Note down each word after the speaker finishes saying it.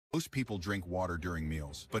Most people drink water during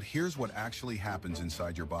meals, but here's what actually happens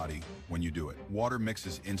inside your body when you do it. Water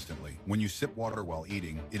mixes instantly. When you sip water while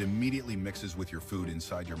eating, it immediately mixes with your food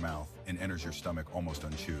inside your mouth and enters your stomach almost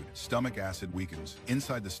unchewed. Stomach acid weakens.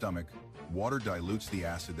 Inside the stomach, water dilutes the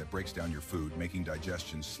acid that breaks down your food, making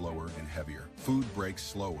digestion slower and heavier. Food breaks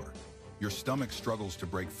slower. Your stomach struggles to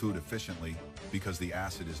break food efficiently because the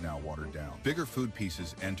acid is now watered down. Bigger food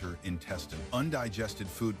pieces enter intestine. Undigested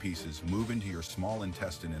food pieces move into your small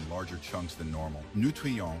intestine in larger chunks than normal.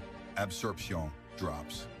 Nutrient absorption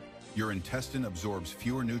drops. Your intestine absorbs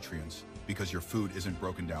fewer nutrients because your food isn't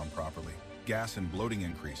broken down properly. Gas and bloating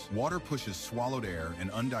increase. Water pushes swallowed air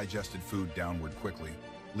and undigested food downward quickly,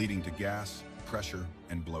 leading to gas, pressure,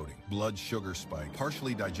 and bloating. Blood sugar spike.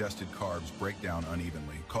 Partially digested carbs break down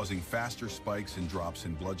unevenly, causing faster spikes and drops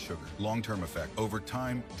in blood sugar. Long-term effect. Over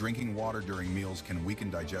time, drinking water during meals can weaken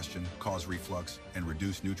digestion, cause reflux, and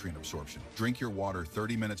reduce nutrient absorption. Drink your water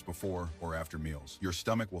 30 minutes before or after meals. Your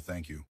stomach will thank you.